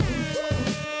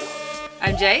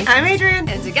I'm Jay. I'm Adrian.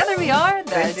 And together we are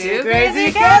the Two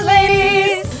Crazy Cat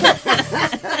Ladies.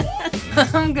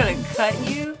 I'm gonna cut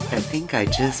you. I think I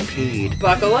just peed.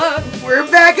 Buckle up. We're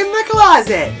back in the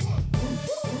closet.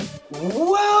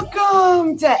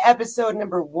 Welcome to episode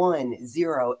number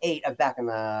 108 of Back in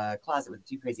the Closet with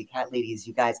the Two Crazy Cat Ladies.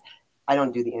 You guys, I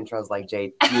don't do the intros like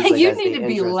Jade. You need to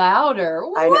be louder.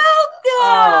 Welcome!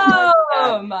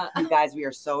 Oh, you guys, we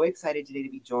are so excited today to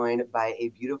be joined by a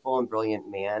beautiful and brilliant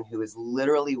man who is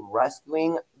literally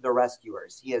rescuing the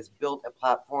rescuers. He has built a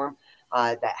platform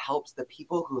that helps the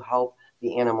people who help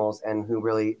the animals and who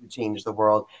really change the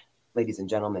world. Ladies and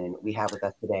gentlemen, we have with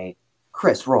us today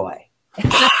Chris Roy. I'm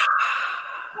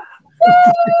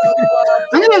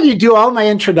going to have you do all my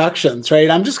introductions, right?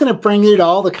 I'm just going to bring you to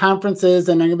all the conferences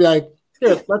and I'm going to be like,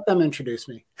 here, let them introduce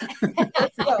me.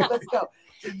 Let's go.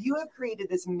 So you have created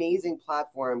this amazing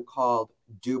platform called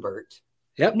Doobert.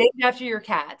 Yep. Named after your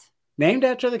cat. Named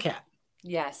after the cat.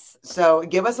 Yes. So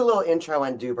give us a little intro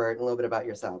on Doobert and a little bit about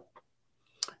yourself.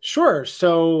 Sure.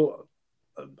 So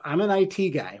I'm an IT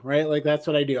guy, right? Like that's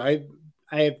what I do. I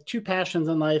have two passions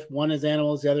in life. One is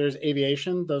animals. The other is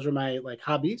aviation. Those are my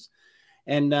hobbies.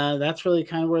 And that's really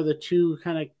kind of where the two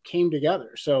kind of came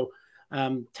together. So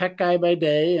tech guy by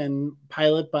day and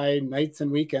pilot by nights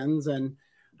and weekends. And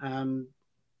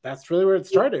that's really where it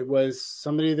started, was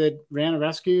somebody that ran a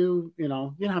rescue. You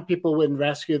know how people would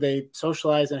rescue, they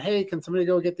socialize and, hey, can somebody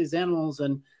go get these animals?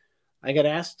 And I got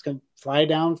asked to fly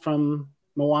down from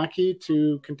Milwaukee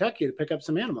to Kentucky to pick up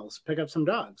some animals, pick up some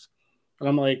dogs. And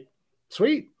I'm like,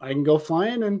 sweet, I can go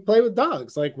flying and play with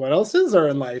dogs. Like, what else is there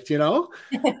in life,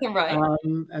 Right.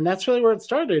 And that's really where it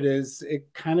started. Is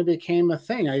it kind of became a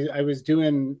thing. I was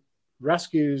doing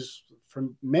rescues for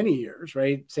many years,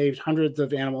 right? Saved hundreds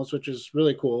of animals, which is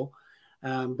really cool.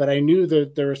 But I knew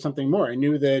that there was something more. I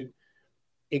knew that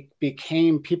it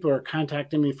became, people are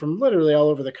contacting me from literally all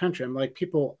over the country. I'm like,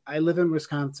 I live in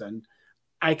Wisconsin.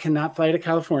 I cannot fly to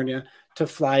California to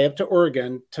fly up to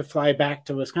Oregon to fly back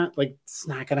to Wisconsin. Like, it's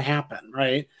not going to happen,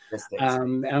 right?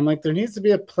 And I'm like, there needs to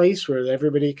be a place where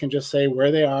everybody can just say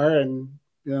where they are and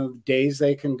days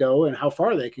they can go and how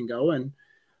far they can go, and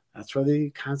that's where the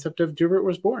concept of Doobert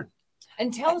was born.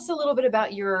 And tell us a little bit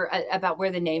about about where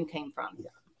the name came from.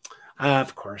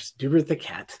 Of course, Doobert the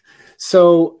cat.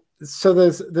 So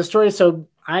the story. So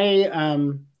I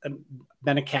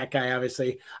been a cat guy,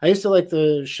 obviously. I used to like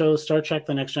the show Star Trek: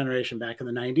 The Next Generation back in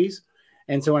the 90s.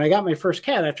 And so when I got my first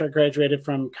cat after I graduated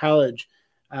from college,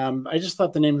 I just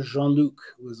thought the name Jean-Luc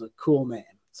was a cool name.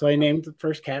 So I named the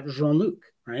first cat Jean-Luc,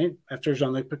 right? After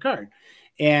Jean-Luc Picard.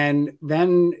 And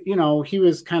then, he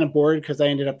was kind of bored because I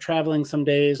ended up traveling some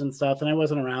days and stuff, and I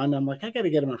wasn't around. I'm like, I got to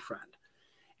get him a friend.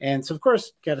 And so, of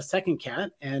course, got a second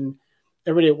cat, and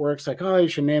everybody at work's like, oh, you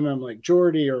should name him like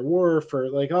Jordy or Worf or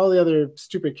like all the other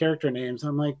stupid character names.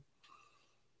 I'm like,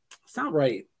 it's not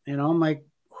right. I'm like,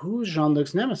 who's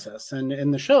Jean-Luc's nemesis? And in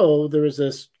the show, there was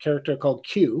this character called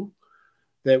Q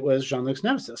that was Jean-Luc's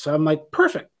nemesis. So I'm like,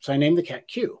 perfect. So I named the cat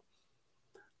Q.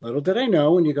 Little did I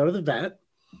know, when you go to the vet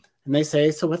and they say,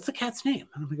 so what's the cat's name?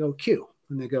 And I go, Q.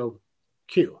 And they go,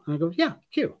 Q. And I go, yeah,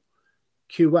 Q.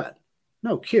 Q what?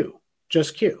 No, Q.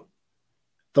 Just Q.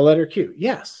 The letter Q.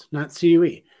 Yes, not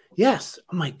C-U-E. Yes.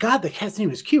 Oh my God, the cat's name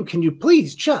is Q. Can you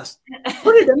please just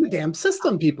put it in the damn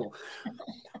system, people?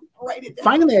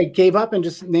 Finally, I gave up and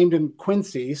just named him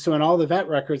Quincy. So in all the vet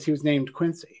records, he was named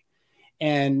Quincy.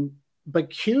 But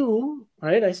Q,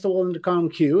 right? I still wanted to call him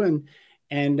Q.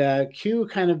 And Q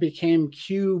kind of became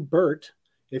Q-Bert.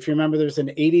 If you remember, there's an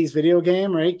 80s video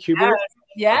game, right? Q-Bert.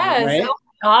 Yes. Right? Oh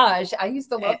my gosh. I used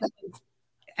to love that.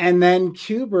 And then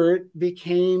Q-Bert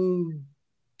became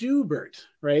Doobert,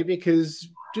 right? Because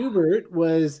Doobert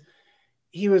was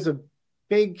a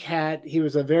big cat. He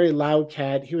was a very loud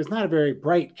cat. He was not a very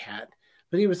bright cat,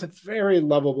 but he was a very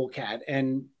lovable cat.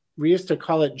 And we used to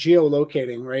call it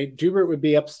geolocating, right? Doobert would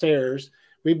be upstairs.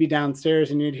 We'd be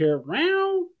downstairs and you'd hear,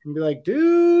 meow, and be like,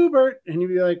 Doobert. And you'd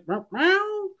be like, meow.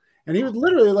 And he would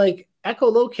literally like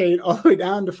echolocate all the way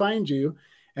down to find you.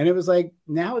 And it was like,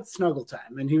 now it's snuggle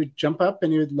time. And he would jump up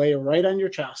and he would lay right on your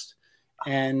chest.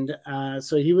 And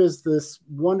so he was this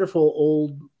wonderful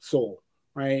old soul,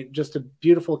 right? Just a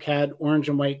beautiful cat, orange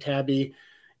and white tabby.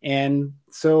 And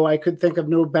so I could think of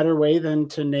no better way than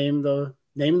to name the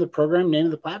program, name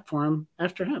of the platform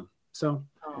after him. So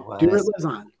Doobert lives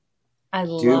on. I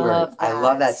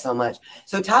love that so much.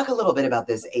 So talk a little bit about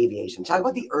this aviation. Talk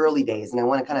about the early days. And I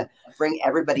want to kind of bring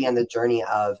everybody on the journey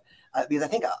of, because I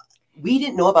think we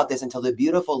didn't know about this until the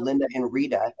beautiful Linda and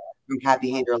Rita from Cat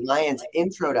Behavior Alliance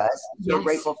introed us. So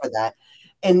grateful for that.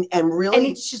 and And really,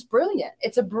 it's just brilliant.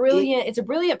 It's a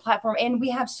brilliant platform. And we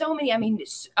have so many, I mean,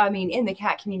 in the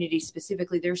cat community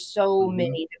specifically, there's so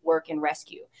many that work in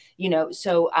rescue,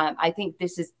 so I think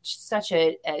this is such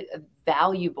a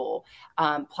valuable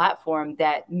platform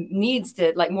that needs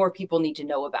to, like, more people need to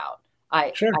know about.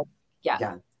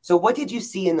 Yeah. So what did you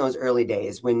see in those early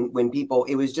days when people,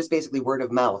 it was just basically word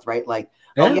of mouth, right? Like,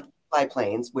 oh yeah, fly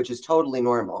planes, which is totally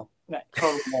normal. Right.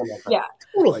 Totally normal. Yeah.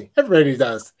 Totally. Everybody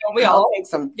does. We all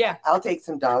I'll take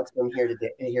some dogs from here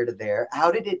to there.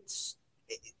 How did it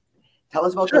tell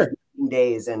us about Sure. those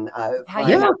days and how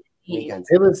you got weekends?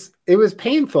 It was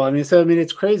painful. I mean,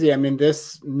 it's crazy. I mean,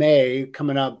 this May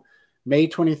coming up, May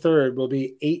 23rd will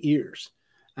be 8 years.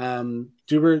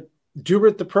 Dubert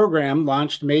the program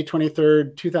launched May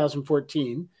 23rd,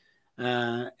 2014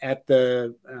 at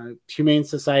the Humane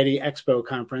Society Expo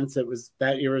conference.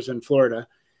 That year was in Florida.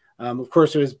 Of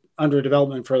course, it was under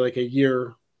development for like a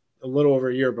little over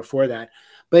a year before that.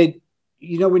 But,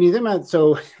 when you think about it,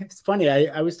 so it's funny. I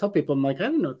always tell people, I'm like, I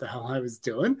don't know what the hell I was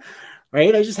doing,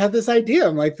 right? I just had this idea.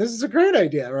 I'm like, this is a great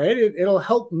idea, right? It'll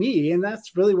help me. And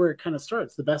that's really where it kind of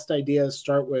starts. The best ideas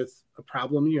start with a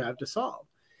problem you have to solve.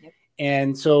 Yep.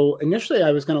 And so initially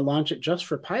I was going to launch it just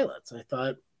for pilots. I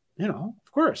thought,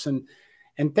 of course. And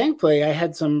thankfully I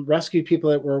had some rescue people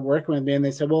that were working with me, and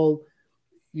they said, well,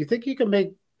 you think you can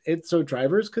make it so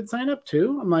drivers could sign up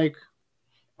too? I'm like,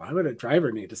 why would a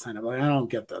driver need to sign up? Like, I don't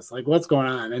get this. Like, what's going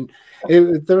on? And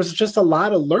there was just a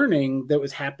lot of learning that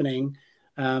was happening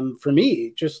for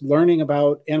me, just learning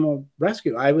about animal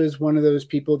rescue. I was one of those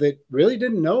people that really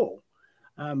didn't know.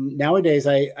 Nowadays,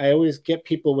 I always get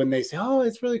people when they say, oh,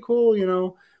 it's really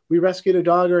cool. We rescued a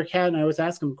dog or a cat. And I always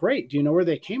ask them, great. Do you know where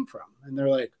they came from? And they're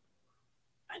like,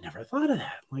 I never thought of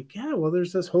that. I'm like, yeah, well,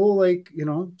 there's this whole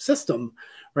system,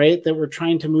 right, that we're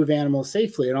trying to move animals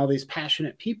safely, and all these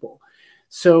passionate people.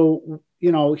 So,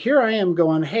 here I am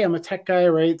going, hey, I'm a tech guy,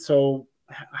 right? So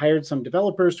hired some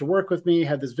developers to work with me,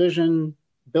 had this vision,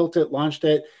 built it, launched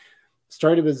it,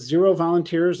 started with 0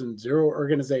 volunteers and 0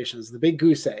 organizations, the big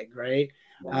goose egg, right?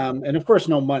 Wow. And of course,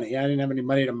 no money. I didn't have any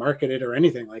money to market it or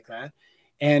anything like that.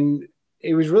 And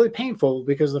it was really painful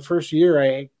because the first year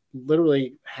I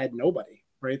literally had nobody.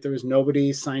 Right. There was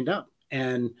nobody signed up.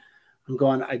 And I'm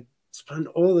going, I spent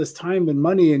all this time and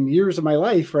money and years of my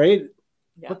life. Right.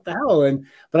 Yeah. What the hell?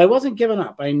 But I wasn't giving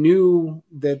up. I knew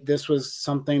that this was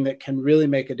something that can really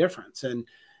make a difference. And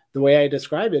the way I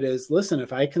describe it is, listen,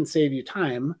 if I can save you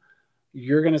time,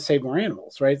 you're going to save more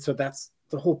animals. Right. So that's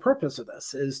the whole purpose of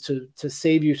this, is to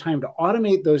save you time, to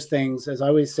automate those things. As I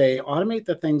always say, automate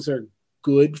the things that are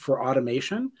good for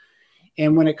automation.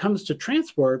 And when it comes to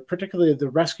transport, particularly the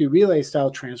rescue relay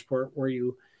style transport, where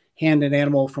you hand an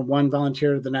animal from one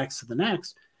volunteer to the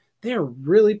next, they're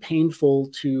really painful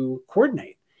to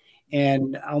coordinate.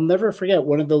 And I'll never forget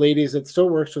one of the ladies that still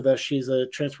works with us. She's a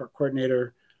transport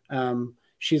coordinator.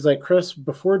 She's like, Chris,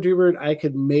 before Dubert, I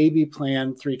could maybe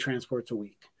plan 3 transports a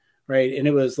week. Right. And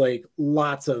it was like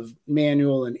lots of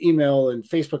manual and email and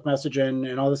Facebook messaging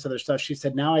and all this other stuff. She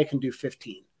said, now I can do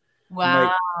 15.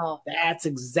 Wow. Like, that's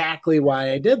exactly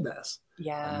why I did this.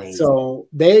 Yeah. Amazing. So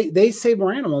they save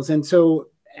more animals. And so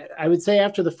I would say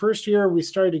after the first year, we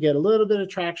started to get a little bit of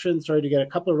traction, started to get a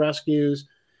couple of rescues.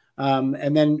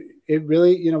 And then it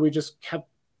really, we just kept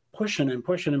pushing and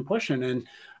pushing and pushing. And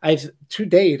to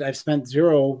date, I've spent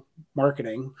 0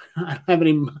 marketing. I don't have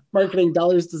any marketing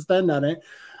dollars to spend on it.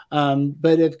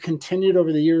 But have continued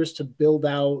over the years to build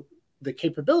out the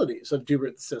capabilities of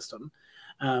Dubert the system.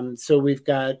 So we've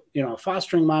got, a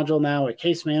fostering module now, a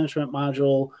case management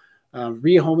module,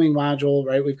 rehoming module,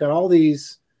 right? We've got all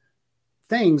these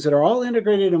things that are all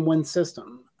integrated in one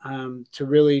system to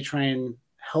really try and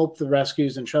help the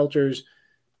rescues and shelters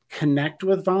connect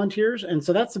with volunteers. And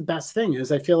so that's the best thing,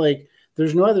 is I feel like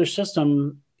there's no other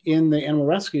system in the animal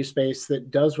rescue space that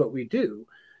does what we do.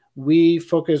 We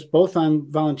focus both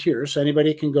on volunteers, so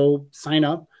anybody can go sign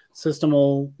up. System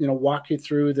will, walk you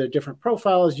through the different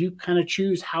profiles. You kind of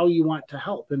choose how you want to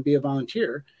help and be a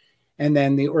volunteer. And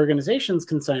then the organizations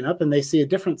can sign up and they see a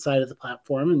different side of the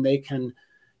platform, and they can,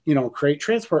 create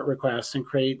transport requests and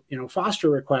create, foster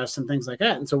requests and things like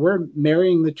that. And so we're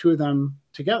marrying the 2 of them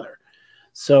together.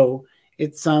 So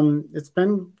it's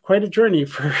been quite a journey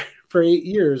for 8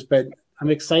 years, but I'm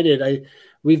excited.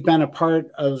 We've been a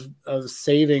part of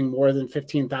saving more than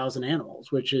 15,000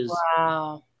 animals, which is,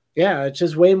 wow. Yeah, it's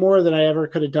just way more than I ever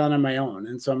could have done on my own.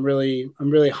 And so I'm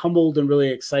really humbled and really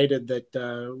excited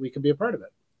that we could be a part of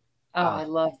it. Oh, I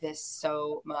love this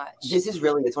so much. This is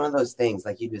really, it's one of those things,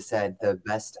 like you just said, the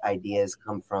best ideas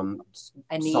come from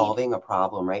solving a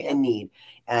problem, right? A need.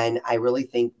 And I really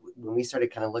think when we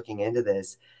started kind of looking into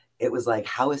this, it was like,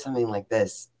 how is something like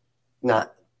this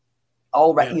not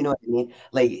all right? Yeah. You know what I mean?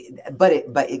 Like,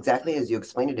 but exactly as you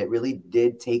explained it, it really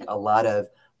did take a lot of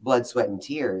blood, sweat, and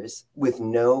tears with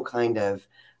no kind of,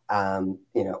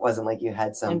 it wasn't like you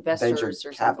had some venture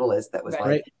capitalist that was like,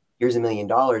 right. here's $1 million,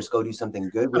 go do something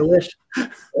good with I wish.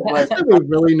 That'd be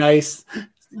really nice.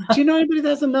 Do you know anybody that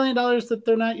has $1 million that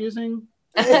they're not using?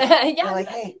 Yeah. They're like,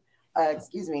 hey,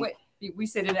 excuse me. Wait, we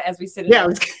sit in it as we sit in Yeah,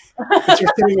 you're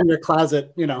sitting in your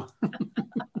closet, you know.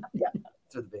 Yeah,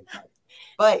 to the big part.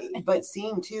 But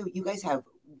seeing too, you guys have,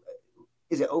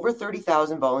 is it over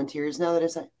 30,000 volunteers now that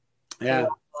it's yeah,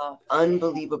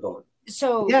 unbelievable.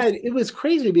 So yeah, it was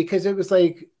crazy because it was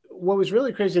like, what was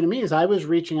really crazy to me is I was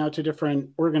reaching out to different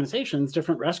organizations,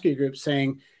 different rescue groups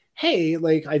saying, hey,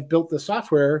 like I've built the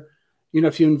software,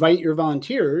 if you invite your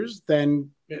volunteers,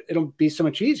 then it'll be so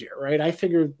much easier, right? I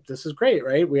figured this is great,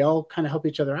 right? We all kind of help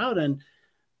each other out. And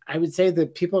I would say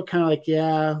that people are kind of like,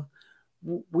 yeah,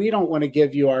 we don't want to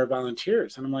give you our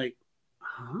volunteers. And I'm like,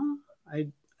 huh?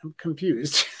 I'm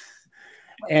confused.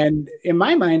 And in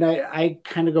my mind, I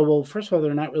kind of go, well, first of all,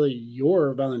 they're not really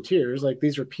your volunteers. Like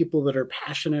these are people that are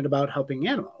passionate about helping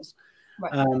animals.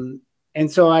 Right.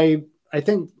 And so I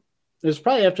think it was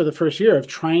probably after the first year of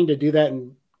trying to do that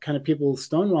and kind of people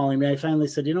stonewalling me, I finally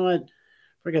said, you know what,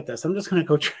 forget this. I'm just going to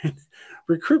go try and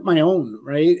recruit my own,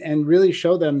 right? And really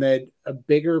show them that a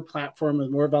bigger platform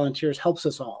with more volunteers helps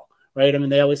us all, right? I mean,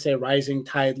 they always say rising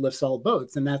tide lifts all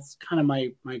boats. And that's kind of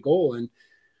my goal. And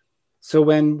so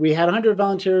when we had 100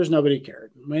 volunteers, nobody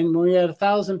cared. When we had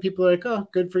 1,000, people were like, oh,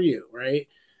 good for you, right?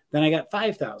 Then I got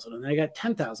 5,000 and then I got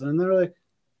 10,000. And they're like,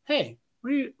 hey,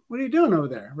 what are you doing over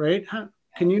there, right?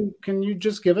 Can you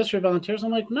just give us your volunteers?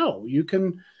 I'm like, no, you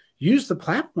can use the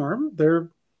platform. They're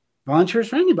volunteers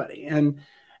for anybody. And,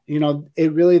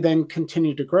 it really then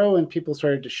continued to grow and people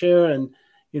started to share. And,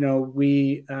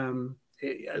 we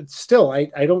still,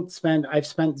 I've spent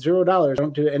 $0. I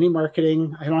don't do any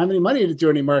marketing. I don't have any money to do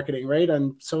any marketing, right?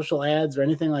 On social ads or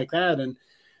anything like that. And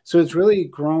so it's really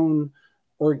grown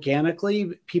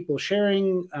organically, people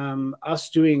sharing, us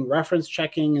doing reference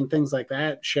checking and things like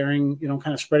that, sharing,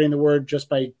 kind of spreading the word just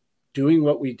by doing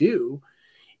what we do.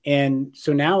 And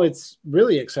so now it's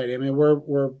really exciting. I mean,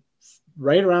 we're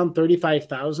right around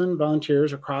 35,000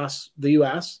 volunteers across the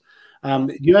U.S.,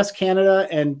 Canada,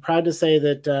 and proud to say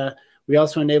that we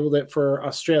also enabled it for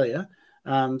Australia.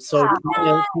 So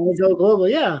we go global.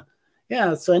 Yeah.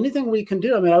 Yeah. So anything we can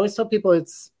do. I mean, I always tell people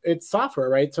it's software,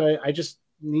 right? So I just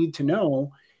need to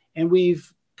know. And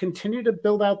we've continued to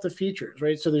build out the features,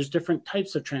 right? So there's different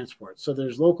types of transport. So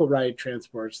there's local ride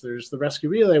transports, there's the rescue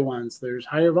relay ones, there's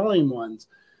higher volume ones.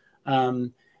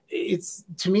 I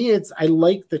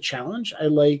like the challenge. I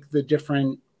like the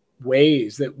different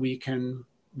ways that we can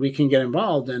get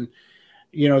involved. And,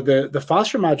 the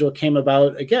foster module came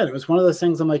about, again, it was one of those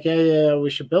things I'm like, yeah, we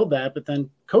should build that. But then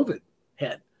COVID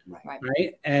hit,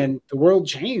 right? And the world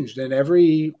changed and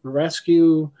every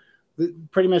rescue,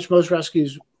 pretty much most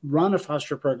rescues run a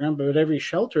foster program, but every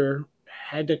shelter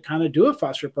had to kind of do a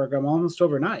foster program almost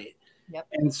overnight. Yep.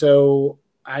 And so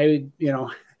I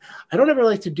don't ever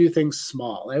like to do things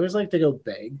small. I always like to go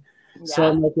big. Yeah. So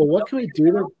I'm like, well, what can we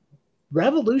do to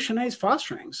revolutionize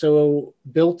fostering? So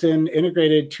built-in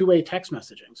integrated two-way text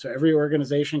messaging. So every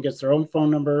organization gets their own phone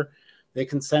number. They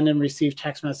can send and receive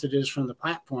text messages from the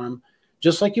platform,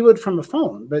 just like you would from a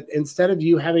phone. But instead of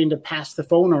you having to pass the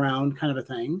phone around kind of a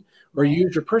thing, or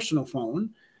use your personal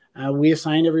phone, we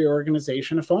assign every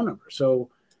organization a phone number. So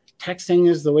texting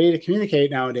is the way to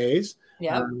communicate nowadays.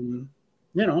 Yeah.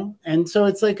 And so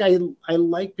it's like, I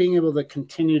like being able to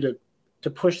continue to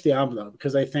push the envelope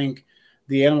because I think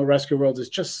the animal rescue world is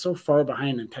just so far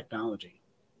behind in technology.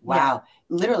 Wow. Yeah.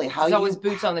 Literally it's always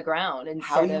boots on the ground you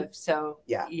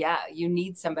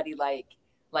need somebody like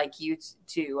you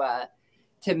to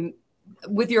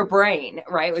with your brain,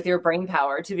 right? With your brain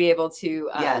power to be able to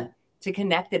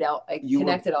connect it all. I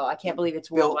can't believe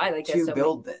it's worldwide like this.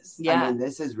 Build this. Yeah. I mean,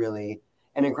 this is really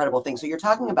an incredible thing. So you're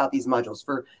talking about these modules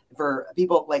for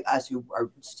people like us who are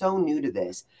so new to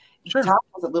this. Sure. Talk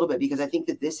to us a little bit, because I think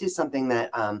that this is something that,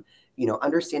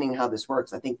 understanding how this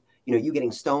works, I think, you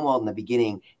getting stonewalled in the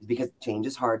beginning is because change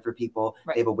is hard for people.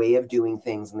 Right. They have a way of doing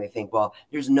things and they think, well,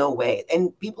 there's no way.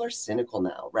 And people are cynical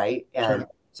now, right? And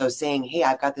so saying, hey,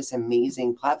 I've got this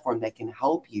amazing platform that can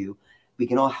help you. We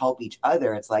can all help each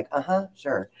other. It's like,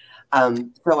 sure.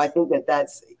 So I think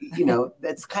that's,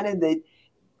 that's kind of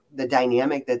the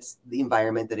dynamic, that's the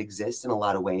environment that exists in a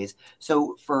lot of ways.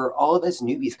 So for all of us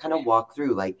newbies, kind of walk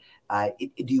through, like,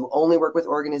 do you only work with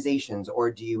organizations,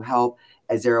 or do you help?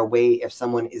 Is there a way if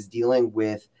someone is dealing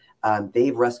with,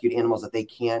 they've rescued animals that they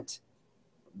can't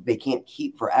they can't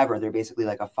keep forever. They're basically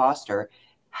like a foster.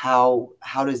 How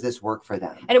does this work for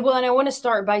them? And I want to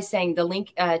start by saying the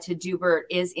link to Doobert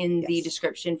is in the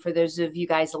description for those of you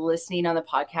guys listening on the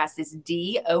podcast. Is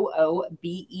DOOBERT.com,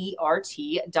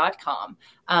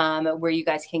 where you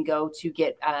guys can go to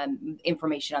get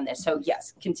information on this. So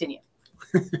yes, continue.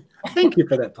 Thank you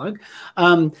for that plug.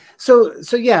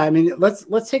 So yeah, I mean,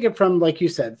 let's take it from, like you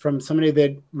said, from somebody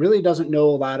that really doesn't know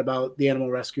a lot about the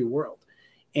animal rescue world.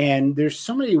 And there's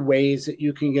so many ways that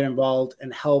you can get involved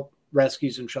and help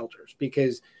rescues and shelters,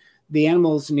 because the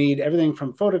animals need everything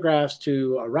from photographs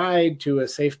to a ride to a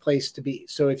safe place to be.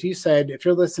 So if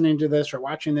you're listening to this or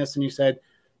watching this and you said,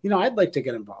 I'd like to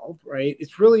get involved, right?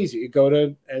 It's really easy. You go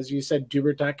to, as you said,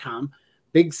 doobert.com,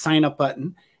 big sign up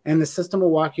button, and the system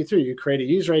will walk you through. You create a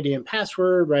user ID and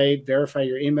password, right? Verify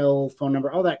your email, phone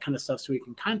number, all that kind of stuff so we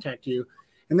can contact you.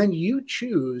 And then you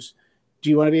choose, do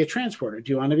you want to be a transporter?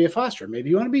 Do you want to be a foster? Maybe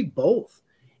you want to be both.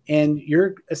 And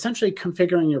you're essentially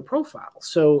configuring your profile.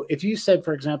 So if you said,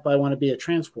 for example, I want to be a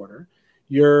transporter,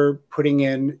 you're putting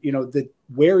in,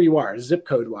 where you are zip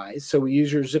code wise. So we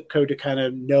use your zip code to kind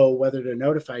of know whether to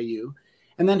notify you.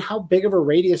 And then how big of a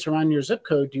radius around your zip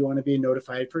code do you want to be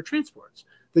notified for transports?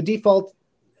 The default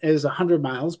is 100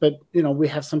 miles, but we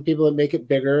have some people that make it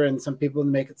bigger and some people that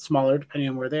make it smaller depending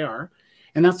on where they are.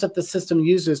 And that's what the system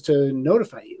uses to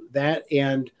notify you, that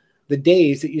and the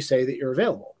days that you say that you're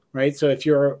available. Right. So if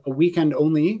you're a weekend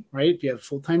only, right, if you have a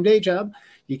full-time day job,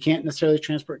 you can't necessarily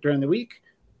transport during the week.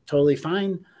 Totally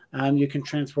fine. You can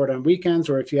transport on weekends,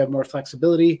 or if you have more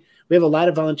flexibility. We have a lot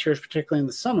of volunteers, particularly in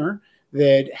the summer,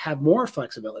 that have more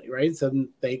flexibility, right? So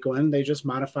they go in, they just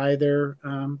modify their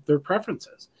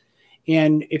preferences.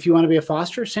 And if you want to be a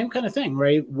foster, same kind of thing,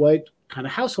 right? What kind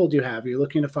of household do you have? Are you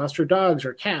looking to foster dogs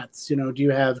or cats? Do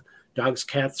you have dogs,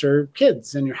 cats, or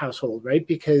kids in your household, right?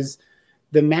 Because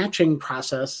the matching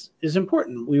process is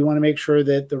important. We want to make sure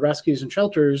that the rescues and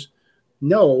shelters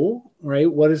know,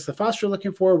 right, what is the foster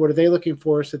looking for? What are they looking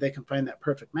for, so they can find that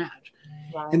perfect match?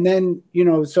 Wow. And then,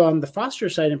 so on the foster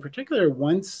side in particular,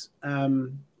 once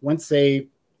they,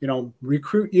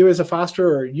 recruit you as a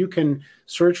foster, or you can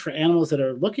search for animals that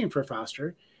are looking for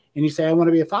foster, and you say, I want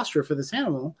to be a foster for this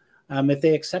animal. If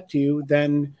they accept you,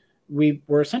 then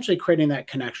we're essentially creating that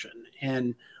connection.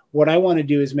 And what I want to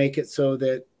do is make it so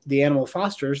that the animal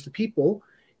fosters, the people,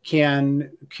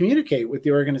 can communicate with the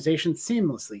organization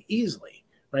seamlessly, easily,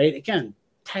 right? Again,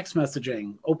 text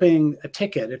messaging, opening a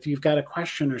ticket if you've got a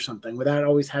question or something, without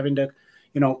always having to,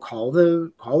 call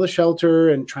the shelter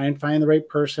and try and find the right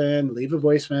person, leave a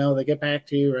voicemail, they get back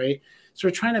to you, right? So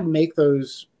we're trying to make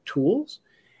those tools,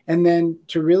 and then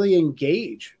to really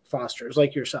engage fosters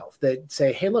like yourself that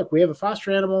say, hey, look, we have a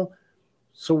foster animal.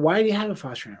 So why do you have a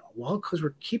foster animal? Well, because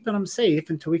we're keeping them safe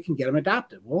until we can get them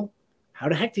adopted. Well, how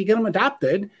the heck do you get them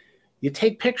adopted? You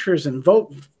take pictures and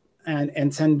vote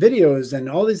and send videos and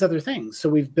all these other things. So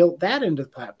we've built that into the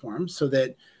platform so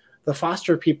that the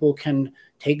foster people can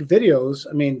take videos.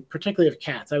 I mean, particularly of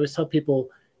cats. I always tell people,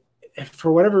 if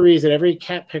for whatever reason, every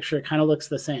cat picture kind of looks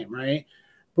the same, right?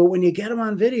 But when you get them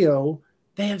on video,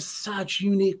 they have such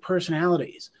unique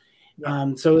personalities.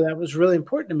 Yeah. So that was really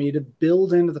important to me to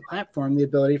build into the platform the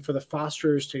ability for the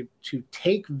fosters to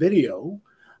take video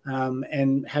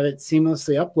and have it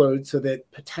seamlessly upload so that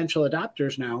potential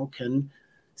adopters now can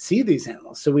see these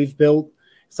animals. So we've built,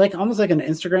 it's like almost like an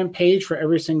Instagram page for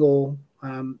every single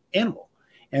animal.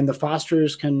 And the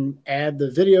fosters can add the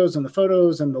videos and the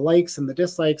photos and the likes and the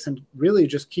dislikes and really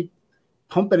just keep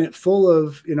pumping it full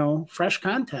of, fresh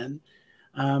content.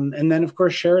 And then, of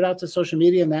course, share it out to social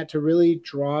media, and that to really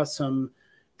draw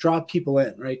people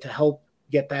in, right, to help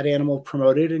get that animal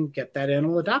promoted and get that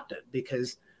animal adopted,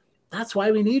 because that's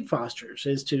why we need fosters,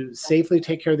 is to safely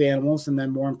take care of the animals, and then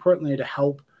more importantly, to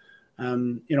help,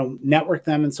 network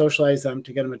them and socialize them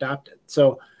to get them adopted.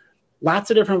 So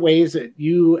lots of different ways that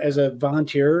you as a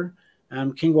volunteer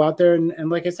can go out there. And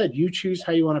like I said, you choose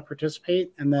how you want to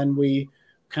participate, and then we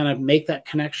kind of make that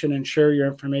connection and share your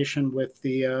information with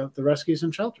the rescues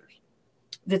and shelters.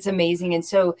 That's amazing. And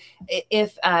so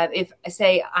if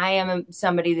say I am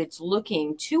somebody that's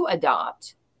looking to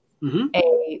adopt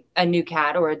a new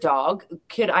cat or a dog,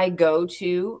 could I go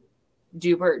to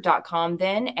doobert.com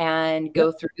then and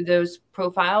go through those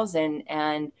profiles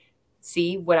and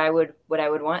see what I would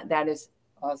want? That is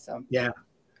awesome. Yeah.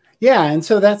 And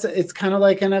so it's kind of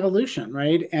like an evolution,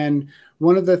 right? And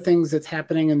one of the things that's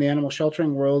happening in the animal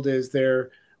sheltering world is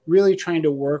they're really trying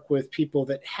to work with people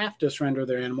that have to surrender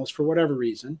their animals for whatever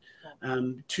reason,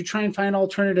 to try and find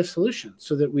alternative solutions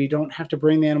so that we don't have to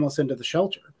bring the animals into the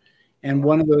shelter. And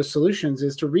one of those solutions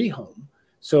is to rehome.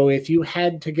 So if you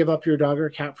had to give up your dog or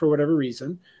cat for whatever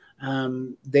reason,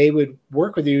 they would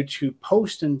work with you to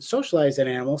post and socialize that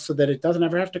animal so that it doesn't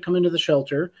ever have to come into the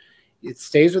shelter. It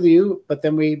stays with you, but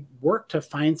then we work to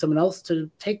find someone else to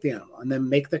take the animal and then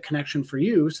make the connection for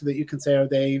you so that you can say, are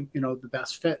they, the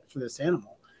best fit for this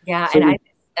animal? Yeah. So And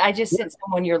I just sent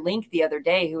someone your link the other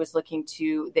day who was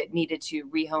that needed to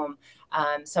rehome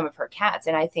some of her cats.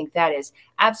 And I think that is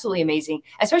absolutely amazing,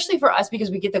 especially for us,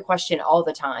 because we get the question all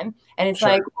the time. And it's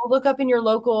like, well, look up in your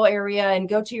local area and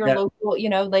go to your local,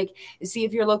 see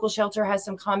if your local shelter has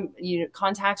some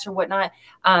contacts or whatnot.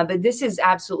 But this is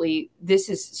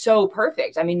so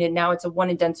perfect. I mean, and now it's a one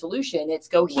and done solution. It's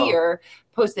go here,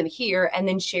 post them here, and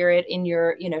then share it in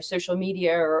your, social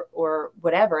media or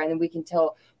whatever. And then we can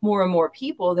tell more and more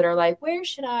people that are like, where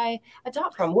should I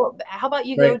adopt from? Well, how about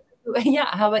you go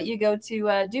to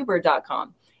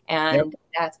Doobert.com. And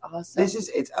that's awesome.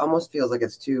 It almost feels like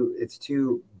it's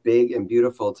too big and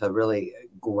beautiful to really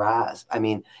grasp. I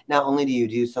mean, not only do you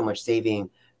do so much saving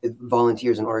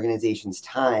volunteers and organizations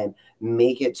time,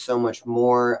 make it so much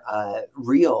more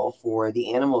real for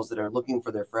the animals that are looking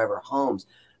for their forever homes,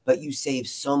 but you save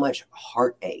so much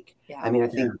heartache. I mean, I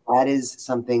think that is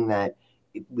something that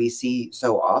we see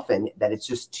so often, that it's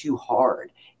just too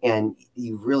hard. And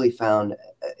you've really found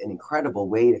an incredible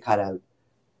way to kind of,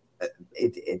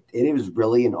 it is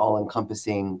really an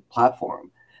all-encompassing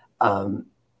platform. And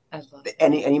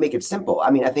you make it simple.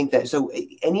 I mean, I think that, so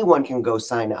anyone can go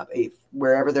sign up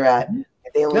wherever they're at.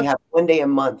 If they only have one day a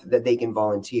month that they can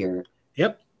volunteer.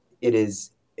 It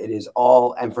is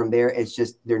all, and from there, it's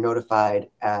just, they're notified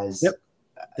as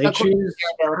they choose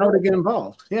how to get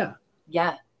involved.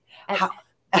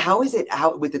 How is it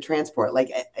out with the transport? Like,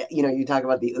 you talk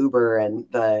about the Uber and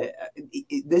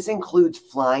this includes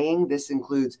flying. This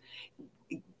includes.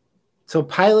 So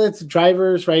pilots,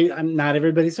 drivers, right? Not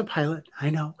everybody's a pilot, I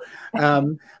know.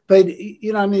 But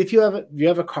I mean, if you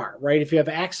have a car, right? If you have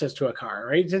access to a car,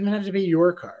 right? It doesn't have to be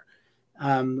your car.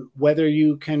 Whether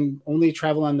you can only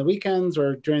travel on the weekends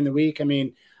or during the week. I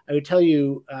mean, I would tell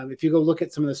you, if you go look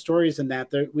at some of the stories in that,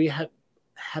 we have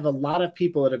a lot of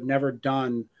people that have never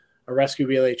done a rescue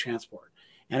relay transport.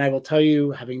 And I will tell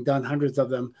you, having done hundreds of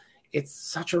them, it's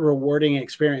such a rewarding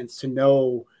experience to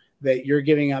know that you're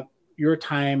giving up your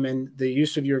time and the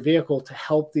use of your vehicle to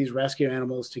help these rescue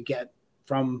animals to get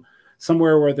from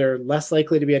somewhere where they're less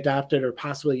likely to be adopted or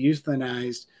possibly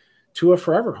euthanized to a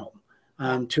forever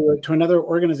home, to another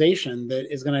organization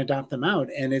that is going to adopt them out.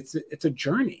 And it's a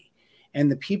journey.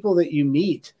 And the people that you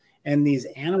meet and these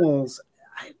animals,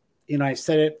 I've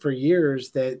said it for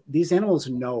years that these animals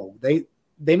know. They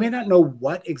may not know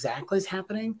what exactly is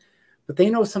happening, but they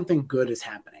know something good is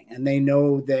happening, and they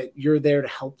know that you're there to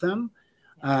help them.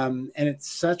 And it's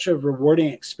such a rewarding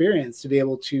experience to be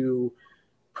able to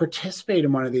participate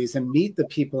in one of these and meet the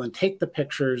people and take the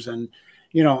pictures. And,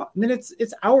 I mean,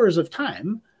 it's hours of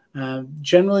time.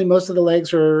 Generally, most of the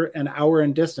legs are an hour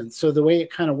in distance. So the way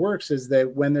it kind of works is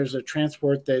that when there's a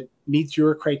transport that meets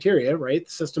your criteria, right,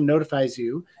 the system notifies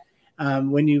you.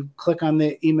 When you click on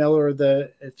the email or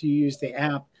if you use the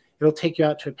app, it'll take you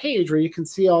out to a page where you can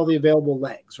see all the available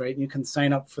legs, right? And you can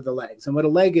sign up for the legs. And what a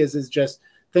leg is just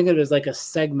think of it as like a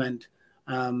segment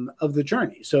of the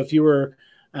journey. So if you were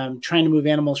trying to move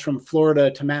animals from Florida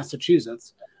to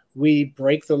Massachusetts, we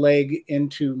break the leg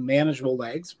into manageable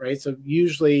legs, right? So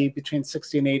usually between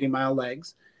 60 and 80 mile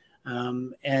legs,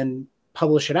 and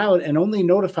publish it out and only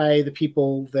notify the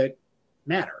people that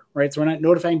matter, right? So we're not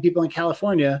notifying people in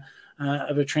California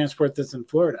of a transport that's in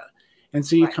Florida. And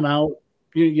so you come out,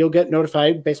 you'll get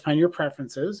notified based upon your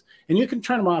preferences, and you can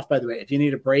turn them off, by the way. If you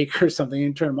need a break or something, you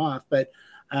can turn them off. But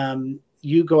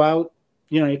you go out,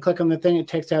 you click on the thing, it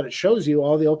takes out, it shows you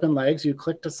all the open legs. You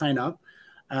click to sign up.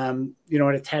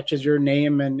 It attaches your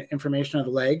name and information of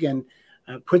the leg and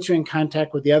puts you in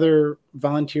contact with the other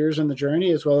volunteers in the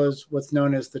journey, as well as what's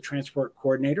known as the transport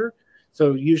coordinator.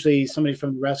 So usually somebody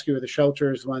from the rescue or the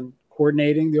shelter is the one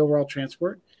coordinating the overall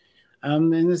transport.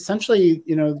 And essentially,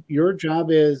 your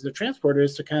job as the transporter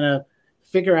is to kind of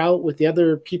figure out with the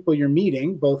other people you're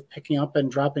meeting, both picking up and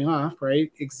dropping off,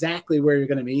 right, exactly where you're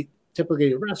going to meet,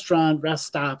 typically a restaurant, rest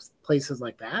stops, places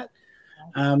like that.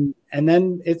 And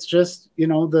then it's just,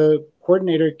 the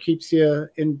coordinator keeps you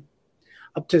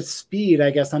up to speed, I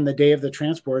guess, on the day of the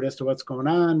transport as to what's going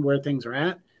on, where things are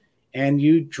at. And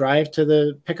you drive to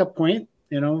the pickup point,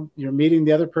 you're meeting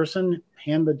the other person,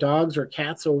 hand the dogs or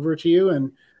cats over to you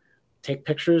and take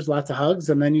pictures, lots of hugs.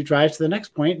 And then you drive to the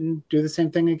next point and do the same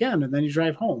thing again. And then you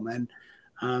drive home.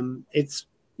 And it's,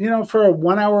 for a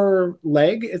 1 hour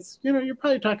leg, it's, you're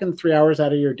probably talking 3 hours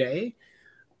out of your day.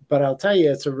 But I'll tell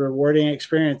you, it's a rewarding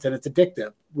experience and it's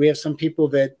addictive. We have some people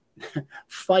that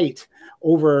fight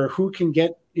over who can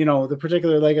get the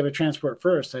particular leg of a Transport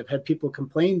First. I've had people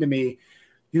complain to me,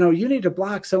 you need to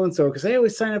block so-and-so because they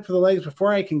always sign up for the legs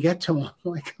before I can get to them.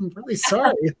 I'm like, I'm really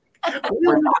sorry.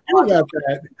 What about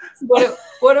that?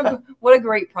 What a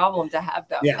great problem to have,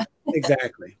 though. Yeah,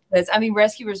 exactly.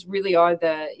 Rescuers really are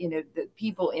the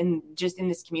people in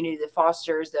this community, the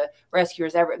fosters, the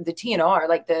rescuers, the TNR,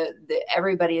 like the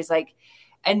everybody is like,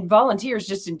 and volunteers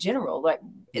just in general, like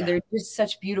they're just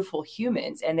such beautiful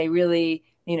humans, and they really,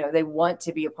 they want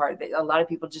to be a part of it. A lot of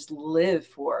people just live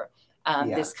for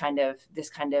this kind of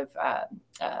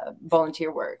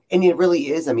volunteer work. And it really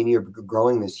is. I mean, you're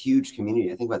growing this huge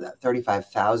community. I think about that,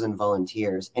 35,000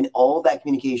 volunteers, and all that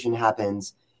communication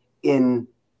happens on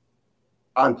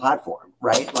platform,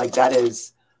 right? Like that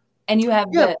is. And you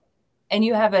have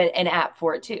an app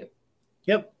for it too.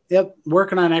 Yep.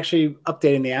 Working on actually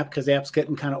updating the app because the app's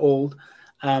getting kind of old.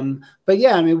 But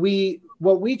yeah, I mean,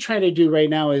 what we try to do right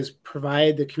now is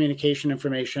provide the communication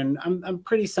information. I'm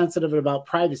pretty sensitive about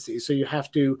privacy. So you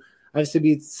have to obviously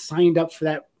be signed up for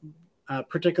that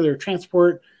particular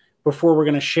transport before we're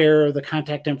going to share the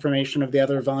contact information of the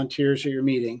other volunteers that you're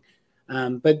meeting.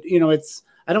 But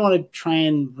I don't want to try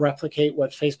and replicate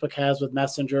what Facebook has with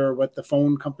Messenger or what the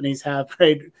phone companies have,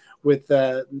 right, with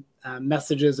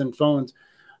messages and phones.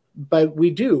 But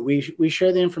we do. We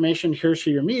share the information. Here's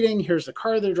who you're meeting. Here's the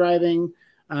car they're driving.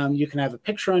 You can have a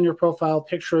picture on your profile,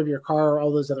 picture of your car,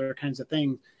 all those other kinds of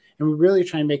things. And we really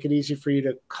try and make it easy for you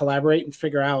to collaborate and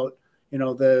figure out,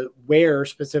 the where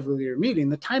specifically you're meeting.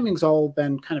 The timing's all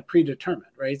been kind of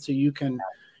predetermined, right? So you can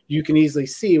easily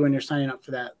see when you're signing up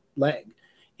for that leg.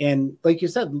 And like you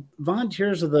said,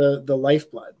 volunteers are the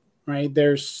lifeblood, right?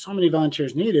 There's so many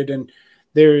volunteers needed. And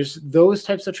there's those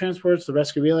types of transports, the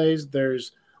rescue relays,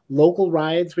 there's local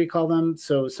rides, we call them.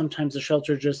 So sometimes the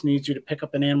shelter just needs you to pick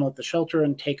up an animal at the shelter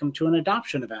and take them to an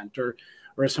adoption event, or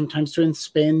sometimes to a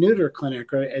spay and neuter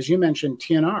clinic, or as you mentioned,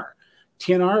 TNR.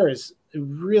 TNR is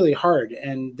really hard,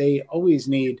 and they always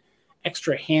need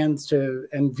extra hands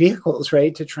and vehicles,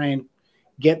 right, to try and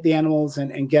get the animals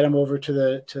and get them over to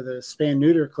the spay and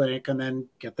neuter clinic and then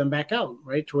get them back out,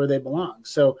 right, to where they belong.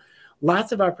 So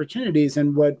lots of opportunities.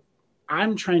 And what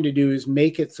I'm trying to do is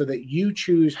make it so that you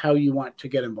choose how you want to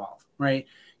get involved, right?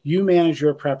 You manage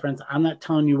your preference. I'm not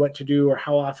telling you what to do or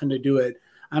how often to do it.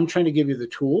 I'm trying to give you the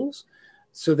tools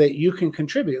so that you can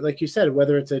contribute. Like you said,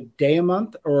 whether it's a day a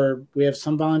month, or we have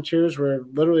some volunteers where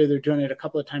literally they're doing it a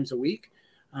couple of times a week.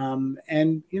 And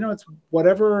it's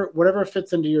whatever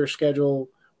fits into your schedule,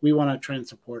 we want to try and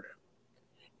support it.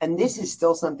 And this is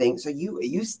still something. So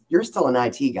you're still an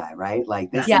IT guy, right?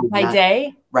 Like this. Yeah, by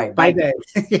day. Right, by day.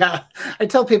 Yeah, I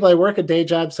tell people I work a day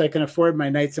job so I can afford my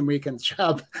nights and weekends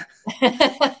job.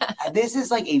 This is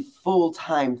like a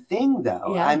full-time thing,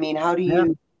 though. Yeah. I mean, how do you?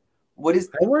 Yeah.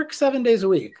 I work 7 days a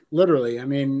week, literally. I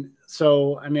mean,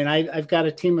 I've got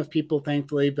a team of people,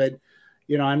 thankfully, but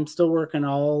I'm still working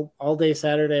all day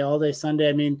Saturday, all day Sunday.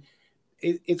 I mean,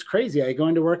 it's crazy. I go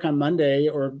into work on Monday,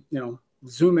 or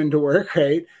Zoom into work,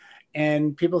 right?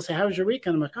 And people say, how was your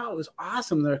weekend? I'm like, oh, it was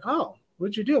awesome. They're like, oh,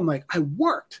 what'd you do? I'm like, I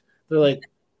worked. They're like,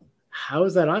 how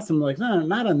is that awesome? I'm like, no,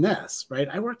 not on this, right?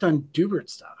 I worked on Dubert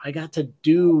stuff. I got to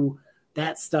do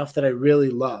that stuff that I really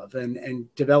love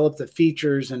and develop the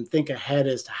features and think ahead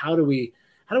as to how do we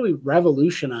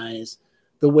revolutionize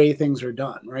the way things are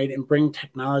done, right? And bring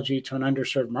technology to an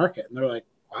underserved market. And they're like,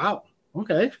 wow,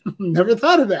 okay, never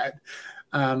thought of that.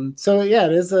 So yeah,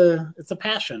 it's a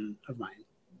passion of mine.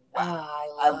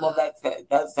 I love that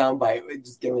soundbite. It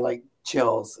just gave me like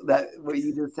chills. That what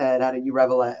you just said. How do you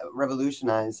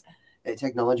revolutionize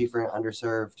technology for an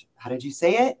underserved? How did you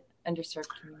say it? Underserved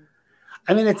community.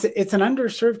 I mean, it's an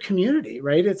underserved community,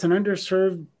 right? It's an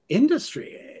underserved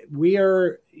industry. We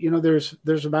are,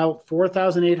 there's about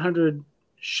 4,800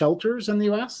 shelters in the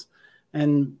U.S.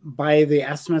 And by the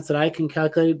estimates that I can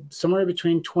calculate, somewhere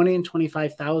between 20 and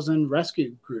 25,000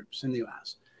 rescue groups in the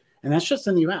U.S. And that's just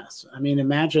in the U.S. I mean,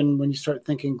 imagine when you start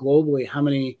thinking globally, how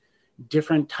many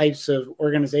different types of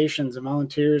organizations and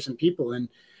volunteers and people. And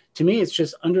to me, it's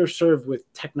just underserved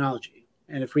with technology.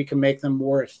 And if we can make them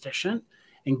more efficient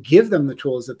and give them the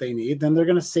tools that they need, then they're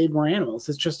going to save more animals.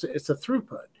 It's a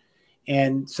throughput.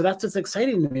 And so that's what's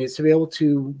exciting to me, is to be able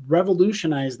to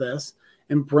revolutionize this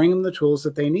and bring them the tools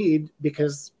that they need,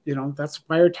 because, that's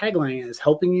why our tagline is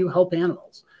helping you help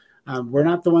animals. We're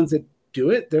not the ones that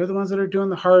do it. They're the ones that are doing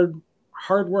the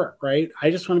hard work, right? I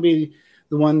just want to be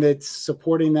the one that's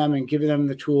supporting them and giving them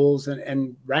the tools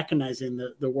and recognizing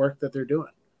the work that they're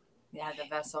doing. Yeah, the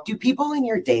vessel. Do people in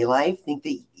your day life think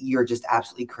that you're just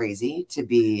absolutely crazy to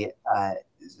be,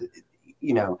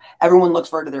 everyone looks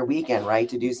forward to their weekend, right?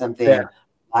 To do something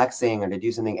relaxing or to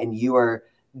do something. And you are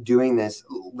doing this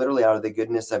literally out of the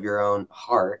goodness of your own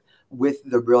heart with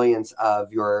the brilliance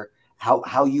of your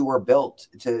how you were built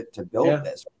to build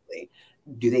this. Really.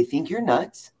 Do they think you're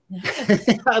nuts?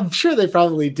 I'm sure they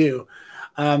probably do.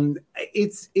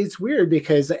 It's weird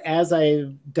because as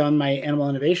I've done my animal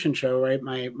innovation show, right,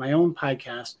 my own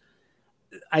podcast,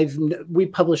 we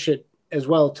publish it as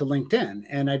well to LinkedIn,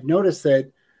 and I've noticed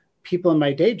that people in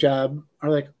my day job are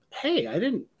like, "Hey, I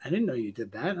didn't know you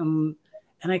did that." And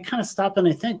I kind of stop and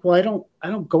I think, well, I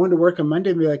don't go into work on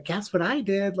Monday and be like, "Guess what I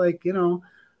did?" Like,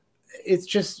 it's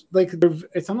just like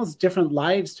it's almost different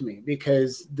lives to me,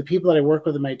 because the people that I work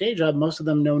with in my day job, most of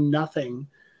them know nothing,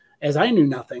 as I knew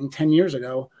nothing 10 years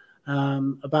ago,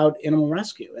 about animal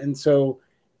rescue. And so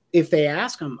if they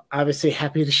ask, I'm obviously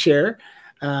happy to share.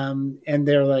 And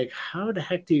they're like, "How the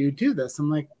heck do you do this?" I'm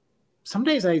like, some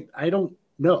days I don't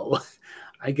know.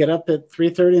 I get up at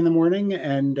 3:30 in the morning,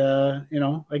 and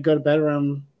I go to bed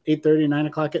around 8:30, 9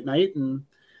 o'clock at night, and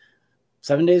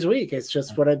 7 days a week. It's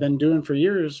just what I've been doing for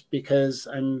years because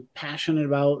I'm passionate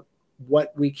about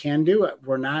what we can do.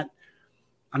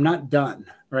 I'm not done,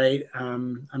 right?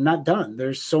 I'm not done.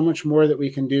 There's so much more that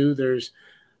we can do.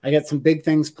 I got some big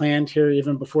things planned here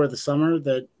even before the summer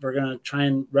that we're going to try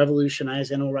and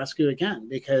revolutionize animal rescue again,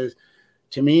 because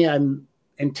to me,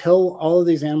 until all of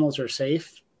these animals are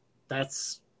safe,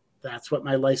 that's what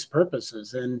my life's purpose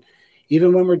is. And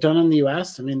even when we're done in the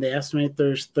US, I mean, they estimate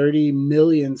there's 30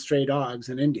 million stray dogs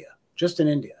in India, just in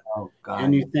India. Oh, God.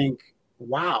 And you think,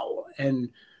 wow, and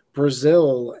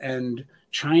Brazil and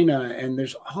China, and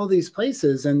there's all these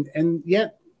places. And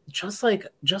yet, just like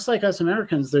us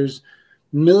Americans, there's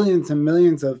millions and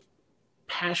millions of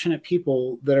passionate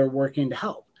people that are working to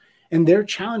help. And their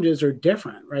challenges are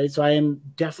different, right? So I am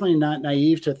definitely not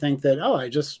naive to think that, I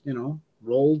just,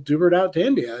 rolled Dubert out to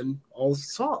India and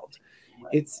all's solved.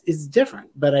 Right. It's different,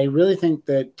 but I really think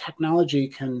that technology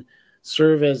can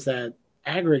serve as that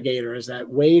aggregator, as that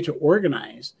way to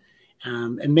organize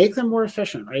and make them more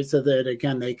efficient, right? So that,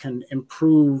 again, they can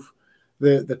improve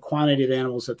the quantity of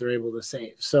animals that they're able to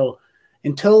save. So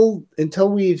until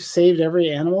we've saved every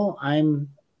animal, I'm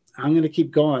going to keep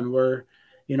going.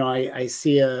 I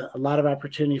see a lot of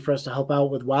opportunity for us to help out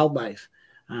with wildlife.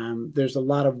 There's a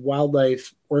lot of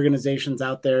wildlife organizations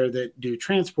out there that do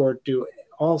transport, do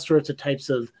all sorts of types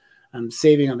of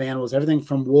saving of animals, everything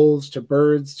from wolves to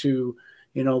birds to,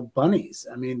 bunnies.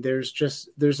 I mean,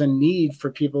 there's a need for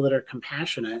people that are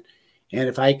compassionate. And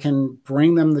if I can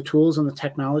bring them the tools and the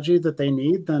technology that they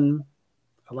need, then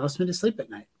it allows me to sleep at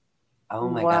night. Oh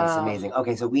my God, it's amazing.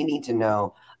 Okay, so we need to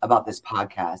know about this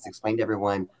podcast. Explain to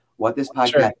everyone what this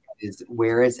podcast is,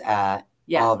 where it's at,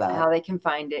 all that. How they can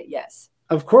find it. Yes.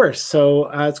 Of course. So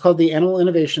it's called the Animal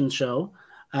Innovation Show.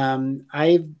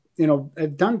 I've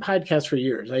done podcasts for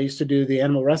years. I used to do the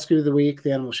Animal Rescue of the Week,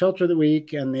 the Animal Shelter of the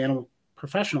Week, and the Animal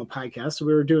Professional Podcast. So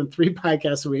we were doing 3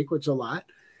 podcasts a week, which is a lot.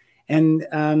 And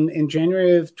in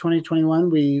January of 2021,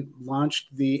 we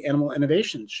launched the Animal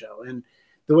Innovation Show. And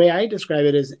the way I describe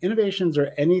it is innovations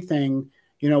are anything,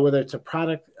 whether it's a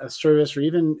product, a service, or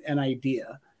even an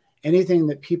idea, anything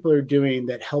that people are doing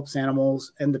that helps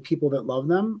animals and the people that love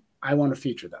them, I want to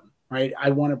feature them, right?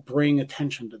 I want to bring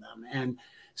attention to them. And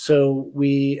so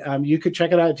you could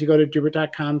check it out if you go to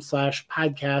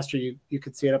dubert.com/podcast, or you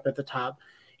could see it up at the top.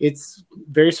 It's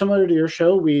very similar to your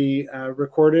show. We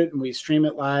record it and we stream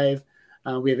it live.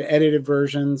 We have edited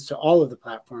versions to all of the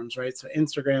platforms, right? So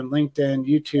Instagram, LinkedIn,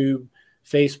 YouTube,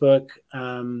 Facebook,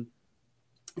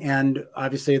 and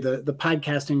obviously the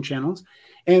podcasting channels.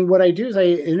 And what I do is I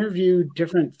interview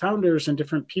different founders and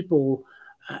different people.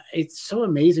 It's so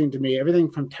amazing to me, everything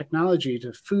from technology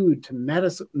to food to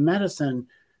medicine.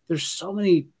 There's so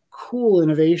many cool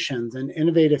innovations and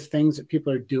innovative things that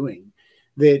people are doing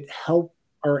that help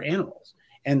our animals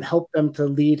and help them to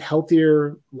lead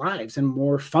healthier lives and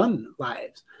more fun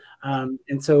lives.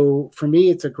 And so for me,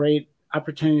 it's a great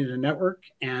opportunity to network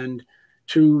and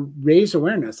to raise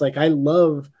awareness. Like, I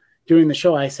love doing the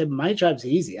show. I said, my job's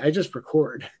easy. I just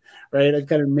record, right? I've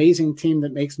got an amazing team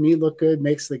that makes me look good,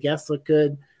 makes the guests look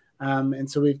good.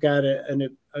 And so we've got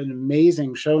an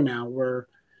amazing show now. We're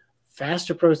fast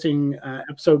approaching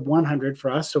episode 100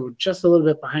 for us. So we're just a little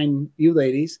bit behind you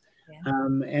ladies. Yeah.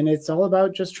 And it's all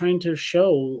about just trying to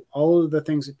show all of the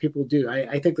things that people do.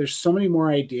 I think there's so many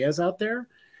more ideas out there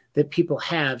that people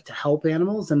have to help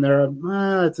animals. And they're,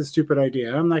 it's a stupid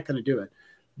idea. I'm not going to do it.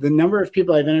 The number of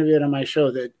people I've interviewed on my show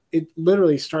that it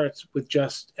literally starts with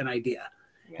just an idea.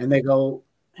 Yeah. And they go,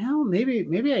 well, maybe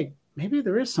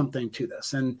there is something to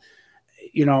this. And,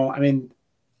 I mean,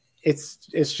 it's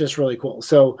just really cool.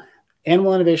 So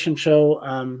Animal Innovation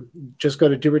Show. Just go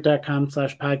to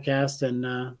dubert.com/podcast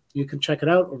and you can check it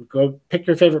out, or go pick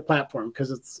your favorite platform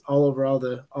because it's all over all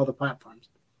the platforms.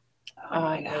 Oh,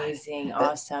 amazing.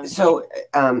 Awesome. So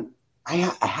I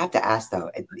have to ask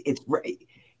though, it's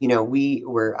we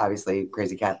were obviously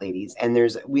Crazy Cat Ladies, and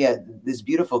we had this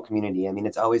beautiful community. I mean,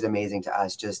 it's always amazing to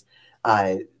us just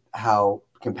how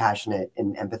compassionate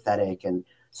and empathetic and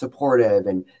supportive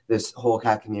and this whole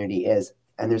cat community is.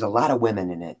 And there's a lot of women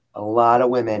in it, a lot of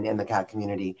women in the cat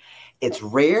community. It's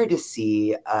rare to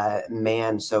see a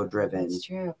man so driven. It's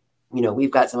true.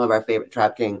 We've got some of our favorite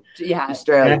Trap King. Yeah.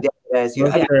 Sterling Davis.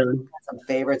 Some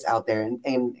favorites out there,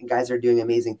 and guys are doing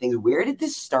amazing things. Where did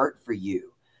this start for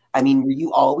you? I mean, were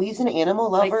you always an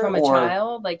animal lover? Like from a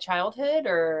child, like childhood,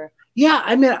 or? Yeah,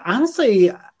 I mean,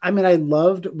 honestly,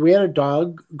 we had a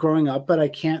dog growing up, but I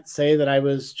can't say that I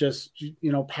was just,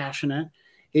 passionate.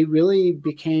 It really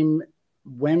became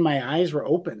when my eyes were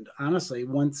opened, honestly,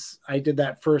 once I did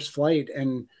that first flight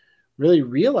and really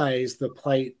realized the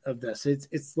plight of this.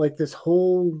 It's like this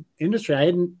whole industry. I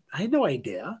had no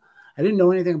idea. I didn't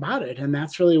know anything about it. And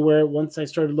that's really where, once I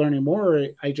started learning more,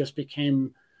 I just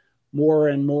became more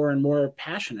and more and more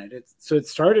passionate. So it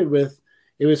started with,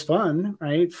 it was fun,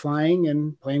 right? Flying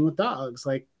and playing with dogs,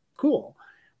 like cool.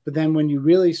 But then when you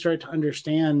really start to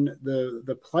understand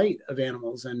the plight of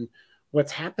animals and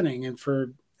what's happening, and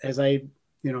as I,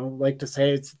 like to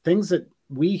say, it's things that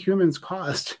we humans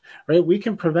caused, right? We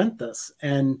can prevent this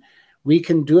and we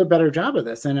can do a better job of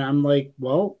this. And I'm like,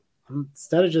 well,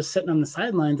 instead of just sitting on the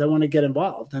sidelines, I want to get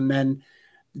involved. And then,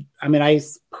 I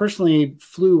personally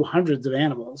flew hundreds of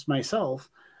animals myself,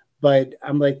 but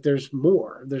I'm like, there's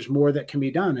more that can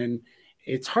be done. And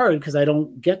it's hard because I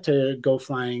don't get to go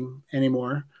flying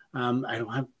anymore. I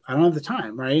don't have the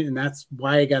time. Right. And that's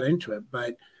why I got into it.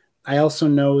 But I also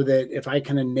know that if I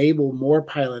can enable more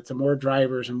pilots and more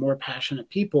drivers and more passionate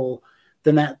people,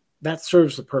 then that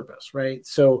serves the purpose, right?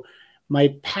 So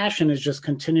my passion is just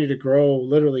continue to grow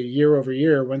literally year over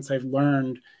year once I've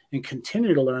learned and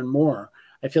continue to learn more.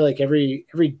 I feel like every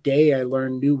day I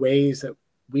learn new ways that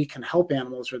we can help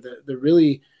animals, or the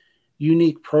really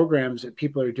unique programs that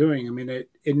people are doing.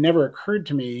 It never occurred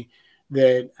to me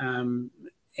that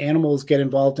animals get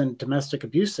involved in domestic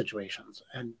abuse situations.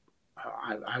 And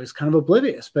I was kind of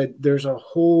oblivious, but there's a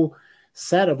whole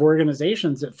set of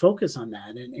organizations that focus on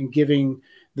that and giving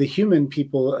the human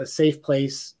people a safe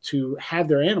place to have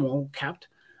their animal kept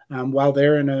while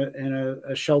they're in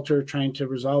a shelter trying to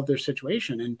resolve their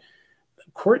situation, and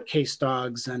court case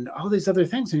dogs and all these other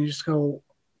things. And you just go,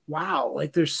 wow,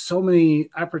 like there's so many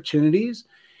opportunities,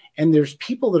 and there's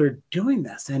people that are doing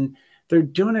this, and they're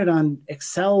doing it on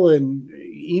Excel and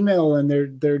email, and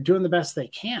they're doing the best they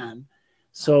can.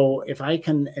 So if I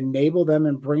can enable them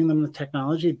and bring them the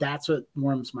technology, that's what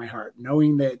warms my heart,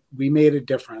 knowing that we made a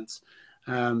difference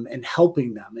and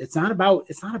helping them. It's not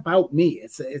about me.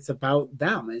 It's about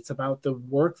them. It's about the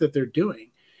work that they're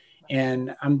doing.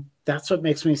 And that's what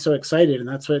makes me so excited. And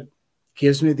that's what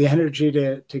gives me the energy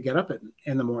to get up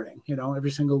in the morning,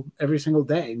 every single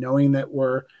day, knowing that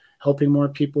we're helping more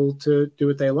people to do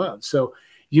what they love. So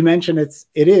you mentioned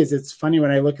it's funny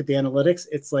when I look at the analytics,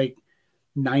 it's like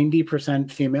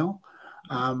 90% female.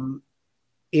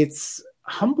 It's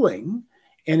humbling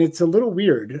and it's a little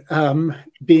weird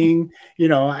being,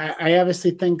 I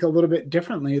obviously think a little bit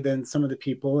differently than some of the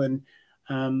people. And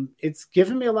it's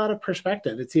given me a lot of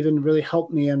perspective. It's even really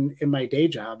helped me in my day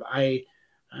job.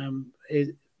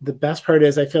 The best part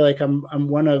is I feel like I'm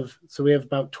one of, so we have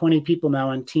about 20 people now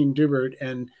on Team Dubert,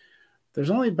 and there's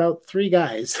only about 3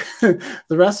 guys.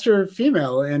 The rest are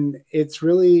female. And it's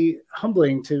really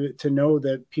humbling to know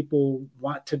that people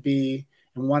want to be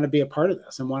a part of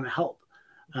this and want to help.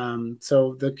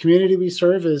 So the community we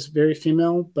serve is very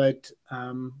female, but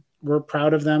we're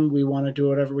proud of them. We want to do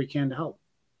whatever we can to help.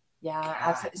 Yeah,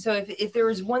 absolutely. So if there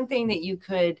was one thing that you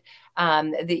could,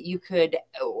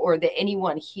 or that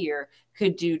anyone here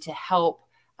could do to help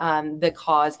the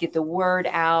cause, get the word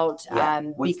out,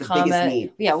 what's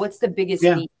the biggest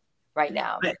need right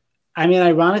now?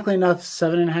 Ironically enough,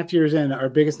 7.5 years in, our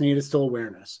biggest need is still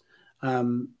awareness.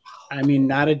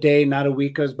 Not a day, not a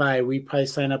week goes by. We probably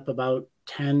sign up about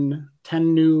 10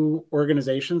 new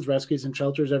organizations, rescues and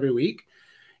shelters every week.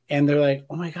 And they're like,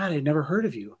 oh my God, I'd never heard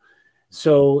of you.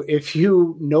 So if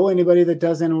you know anybody that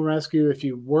does animal rescue, if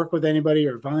you work with anybody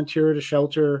or volunteer at a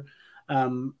shelter,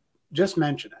 just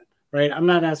mention it, right? I'm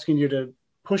not asking you to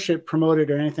push it, promote it,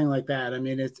 or anything like that.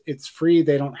 It's free.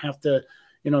 They don't have to,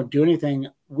 do anything.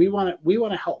 We want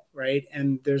to help, right?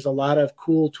 And there's a lot of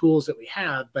cool tools that we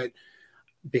have, but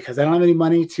because I don't have any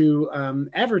money to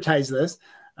advertise this,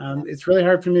 it's really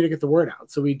hard for me to get the word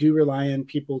out. So we do rely on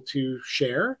people to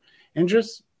share and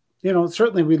just,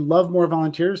 certainly we love more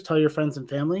volunteers. Tell your friends and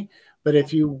family. But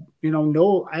if you,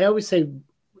 I always say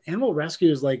animal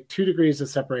rescue is like 2 degrees of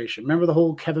separation. Remember the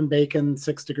whole Kevin Bacon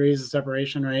 6 degrees of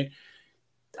separation, right?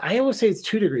 I always say it's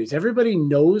 2 degrees. Everybody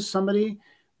knows somebody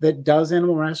that does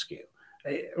animal rescue,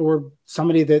 or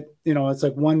somebody that, it's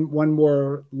like one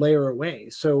more layer away.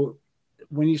 So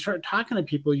when you start talking to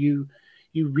people, you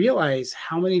realize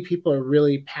how many people are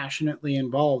really passionately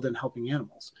involved in helping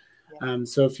animals. Yeah.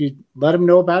 So if you let them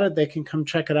know about it, they can come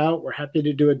check it out. We're happy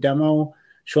to do a demo,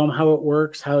 show them how it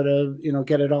works, how to,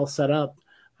 get it all set up.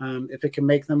 If it can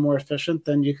make them more efficient,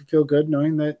 then you can feel good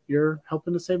knowing that you're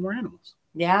helping to save more animals.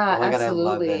 Yeah, oh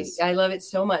absolutely. God, I love it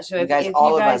so much. So you guys,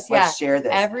 all of us, let's share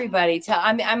this. Everybody,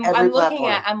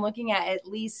 I'm looking at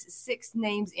least 6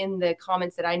 names in the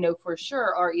comments that I know for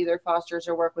sure are either fosters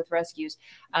or work with rescues,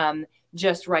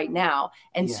 just right now.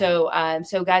 And so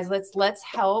guys, let's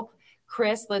help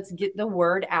Chris. Let's get the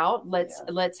word out.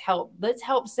 Let's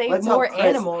help save more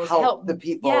animals. Help the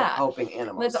people helping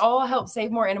animals. Let's all help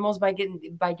save more animals by getting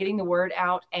the word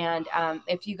out. And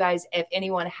if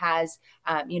anyone has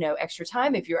extra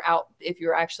time, if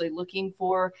you're actually looking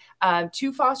for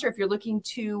to foster, if you're looking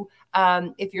to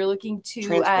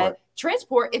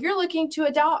transport, if you're looking to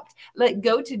adopt,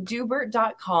 go to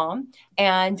doobert.com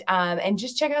and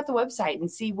just check out the website and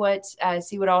see what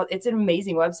all. It's an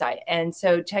amazing website, and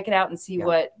so check it out and see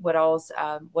what all's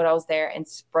there, and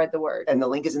spread the word. And the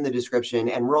link is in the description.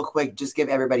 And real quick, just give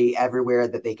everybody everywhere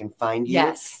that they can find you.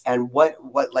 Yes. And what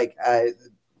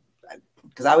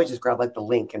because I would just grab the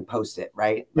link and post it,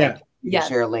 right? You can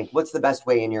share a link. What's the best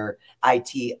way in your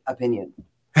IT opinion?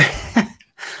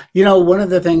 One of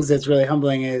the things that's really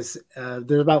humbling is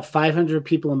there's about 500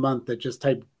 people a month that just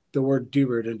type the word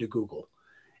Doobert into Google.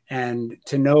 And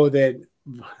to know that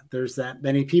there's that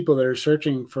many people that are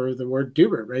searching for the word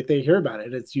Doobert, right? They hear about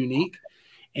it. It's unique.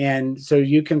 And so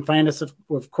you can find us,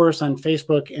 of course, on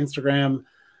Facebook, Instagram.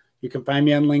 You can find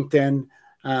me on LinkedIn.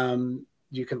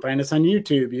 You can find us on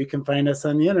YouTube. You can find us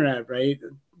on the internet, right?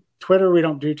 Twitter, we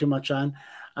don't do too much on.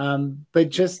 But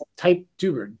just type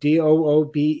Doobert,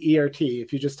 Doobert.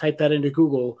 If you just type that into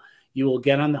Google, you will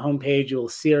get on the homepage. You will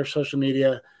see our social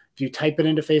media. If you type it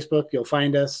into Facebook, you'll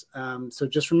find us. So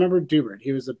just remember Doobert.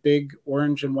 He was a big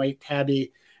orange and white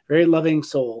tabby, very loving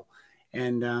soul.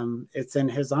 And it's in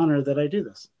his honor that I do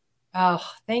this. Oh,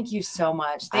 thank you so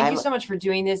much. Thank you so much for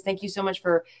doing this. Thank you so much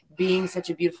for being such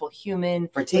a beautiful human.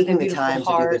 For taking the time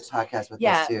to do this podcast with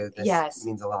us too. This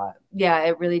means a lot. Yeah,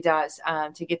 it really does.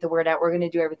 To get the word out. We're going to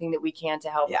do everything that we can to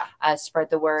help spread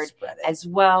the word as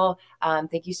well.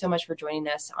 Thank you so much for joining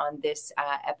us on this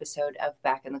episode of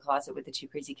Back in the Closet with the Two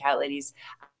Crazy Cat Ladies.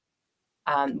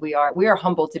 We are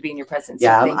humbled to be in your presence.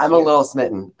 Yeah, so I'm a little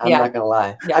smitten. I'm not going to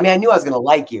lie. Yeah. I mean, I knew I was going to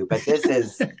like you, but this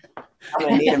is... I'm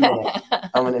going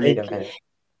to need a minute.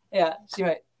 Yeah, she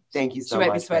might. Thank you so much. She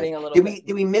might be sweating a little bit.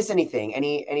 Did we miss anything?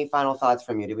 Any final thoughts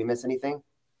from you? Did we miss anything?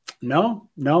 No.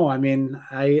 I mean,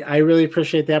 I really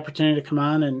appreciate the opportunity to come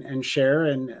on and share.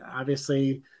 And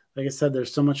obviously, like I said,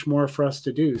 there's so much more for us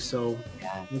to do. So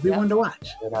it'll be one to watch.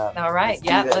 All right.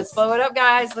 Let's blow it up,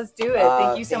 guys. Let's do it.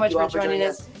 Thank you so much for joining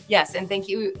us. Yes. And thank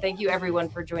you everyone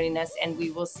for joining us. And we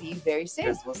will see you very soon.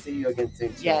 Yes, we'll see you again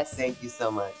soon. Too. Yes. Thank you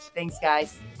so much. Thanks,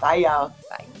 guys. Bye, y'all.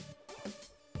 Bye.